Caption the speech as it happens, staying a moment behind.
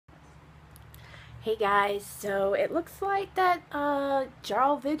Hey guys, so it looks like that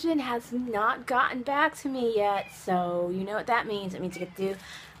Jarle Vijn has not gotten back to me yet, so you know what that means. It means I get to do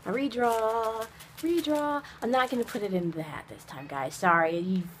a redraw. I'm not going to put it in that this time, guys.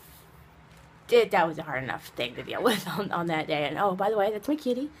 Sorry, that was a hard enough thing to deal with on that day. And oh, by the way, that's my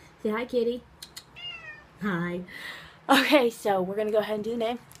kitty. Say hi, kitty. Hi. Okay, so we're going to go ahead and do the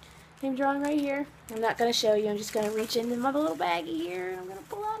name drawing right here. I'm not going to show you. I'm just going to reach into my little baggie here, and I'm going to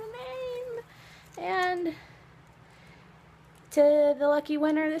pull out a name. And the lucky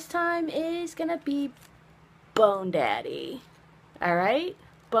winner this time is going to be Bone Daddy. Alright?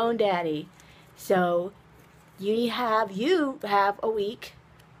 Bone Daddy. So, you have a week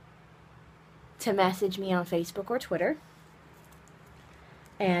to message me on Facebook or Twitter.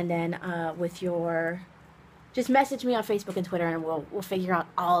 And then just message me on Facebook and Twitter, and we'll figure out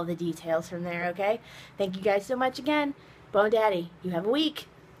all the details from there, okay? Thank you guys so much again. Bone Daddy, you have a week.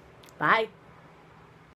 Bye.